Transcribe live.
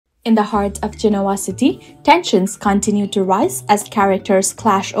In the heart of Genoa City, tensions continue to rise as characters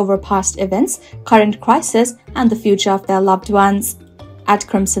clash over past events, current crises, and the future of their loved ones. At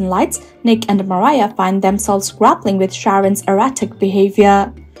Crimson Lights, Nick and Mariah find themselves grappling with Sharon's erratic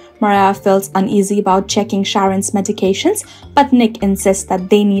behavior. Mariah feels uneasy about checking Sharon's medications, but Nick insists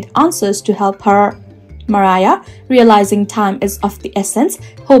that they need answers to help her. Mariah, realizing time is of the essence,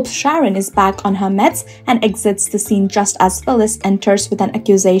 hopes Sharon is back on her meds and exits the scene just as Phyllis enters with an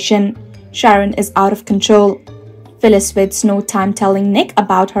accusation. Sharon is out of control. Phyllis wastes no time telling Nick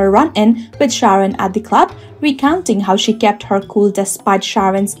about her run-in with Sharon at the club, recounting how she kept her cool despite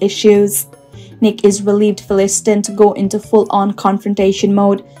Sharon's issues. Nick is relieved Phyllis didn't go into full-on confrontation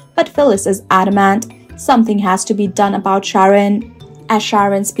mode, but Phyllis is adamant. Something has to be done about Sharon. As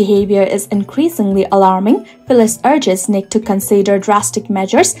Sharon's behavior is increasingly alarming, Phyllis urges Nick to consider drastic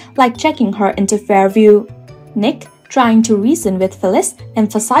measures like checking her into Fairview. Nick, trying to reason with Phyllis,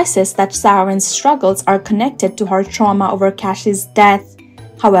 emphasizes that Sharon's struggles are connected to her trauma over Cassie's death.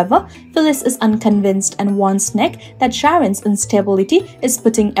 However, Phyllis is unconvinced and warns Nick that Sharon's instability is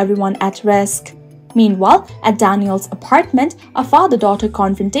putting everyone at risk. Meanwhile, at Daniel's apartment, a father-daughter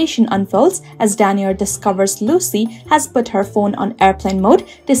confrontation unfolds as Daniel discovers Lucy has put her phone on airplane mode,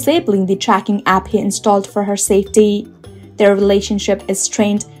 disabling the tracking app he installed for her safety. Their relationship is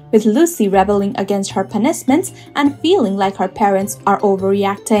strained, with Lucy rebelling against her punishments and feeling like her parents are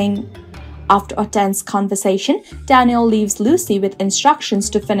overreacting. After a tense conversation, Daniel leaves Lucy with instructions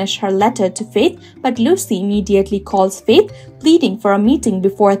to finish her letter to Faith, but Lucy immediately calls Faith, pleading for a meeting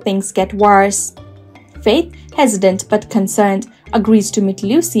before things get worse. Faith, hesitant but concerned, agrees to meet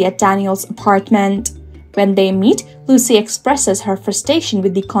Lucy at Daniel's apartment. When they meet, Lucy expresses her frustration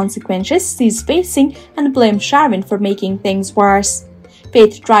with the consequences she's facing and blames Sharon for making things worse.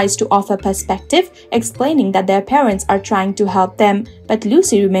 Faith tries to offer perspective, explaining that their parents are trying to help them, but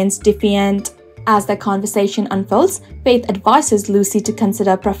Lucy remains defiant. As the conversation unfolds, Faith advises Lucy to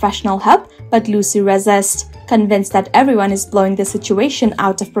consider professional help, but Lucy resists, convinced that everyone is blowing the situation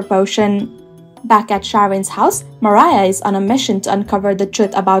out of proportion. Back at Sharon's house, Mariah is on a mission to uncover the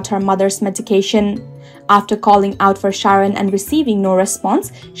truth about her mother's medication. After calling out for Sharon and receiving no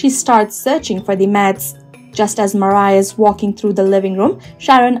response, she starts searching for the meds. Just as Mariah is walking through the living room,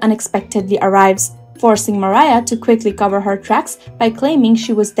 Sharon unexpectedly arrives, forcing Mariah to quickly cover her tracks by claiming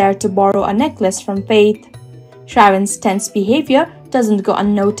she was there to borrow a necklace from Faith. Sharon's tense behavior doesn't go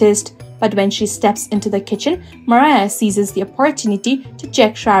unnoticed, but when she steps into the kitchen, Mariah seizes the opportunity to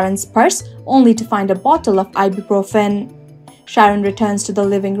check Sharon's purse, only to find a bottle of ibuprofen. Sharon returns to the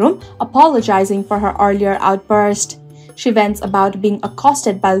living room, apologizing for her earlier outburst. She vents about being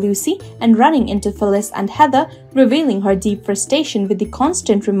accosted by Lucy and running into Phyllis and Heather, revealing her deep frustration with the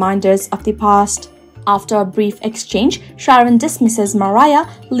constant reminders of the past. After a brief exchange, Sharon dismisses Mariah,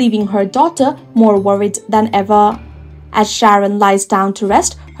 leaving her daughter more worried than ever. As Sharon lies down to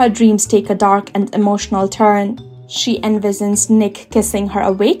rest, her dreams take a dark and emotional turn. She envisions Nick kissing her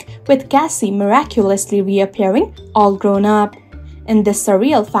awake, with Cassie miraculously reappearing, all grown up. In this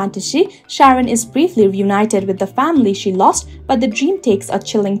surreal fantasy, Sharon is briefly reunited with the family she lost, but the dream takes a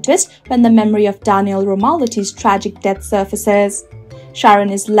chilling twist when the memory of Daniel Romaloti's tragic death surfaces. Sharon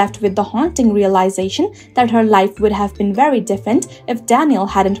is left with the haunting realization that her life would have been very different if Daniel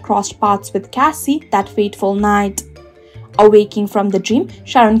hadn't crossed paths with Cassie that fateful night. Awaking from the dream,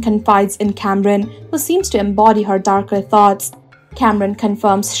 Sharon confides in Cameron, who seems to embody her darker thoughts. Cameron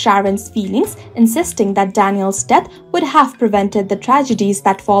confirms Sharon's feelings, insisting that Daniel's death would have prevented the tragedies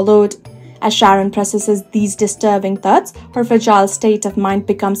that followed. As Sharon processes these disturbing thoughts, her fragile state of mind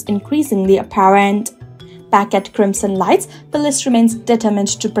becomes increasingly apparent. Back at Crimson Lights, Phyllis remains determined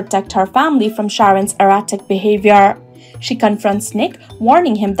to protect her family from Sharon's erratic behavior. She confronts Nick,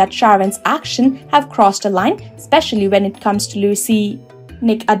 warning him that Sharon's actions have crossed a line, especially when it comes to Lucy.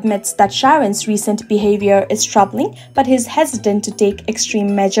 Nick admits that Sharon's recent behavior is troubling, but is hesitant to take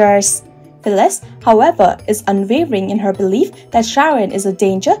extreme measures. Phyllis, however, is unwavering in her belief that Sharon is a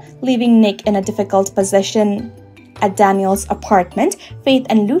danger, leaving Nick in a difficult position. At Daniel's apartment, Faith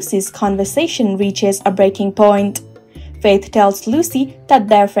and Lucy's conversation reaches a breaking point. Faith tells Lucy that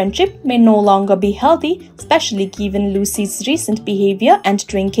their friendship may no longer be healthy, especially given Lucy's recent behavior and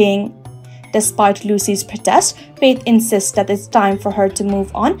drinking. Despite Lucy's protest, Faith insists that it's time for her to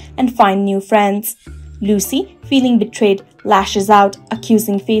move on and find new friends. Lucy, feeling betrayed, lashes out,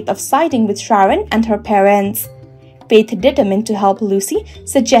 accusing Faith of siding with Sharon and her parents. Faith, determined to help Lucy,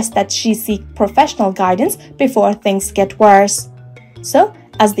 suggests that she seek professional guidance before things get worse. So,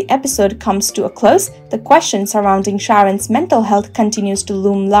 as the episode comes to a close, the question surrounding Sharon's mental health continues to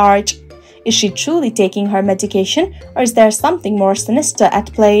loom large. Is she truly taking her medication, or is there something more sinister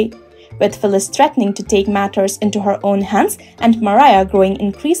at play? With Phyllis threatening to take matters into her own hands and Mariah growing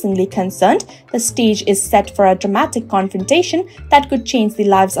increasingly concerned, the stage is set for a dramatic confrontation that could change the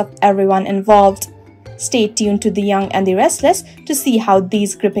lives of everyone involved. Stay tuned to The Young and the Restless to see how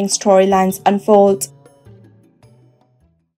these gripping storylines unfold.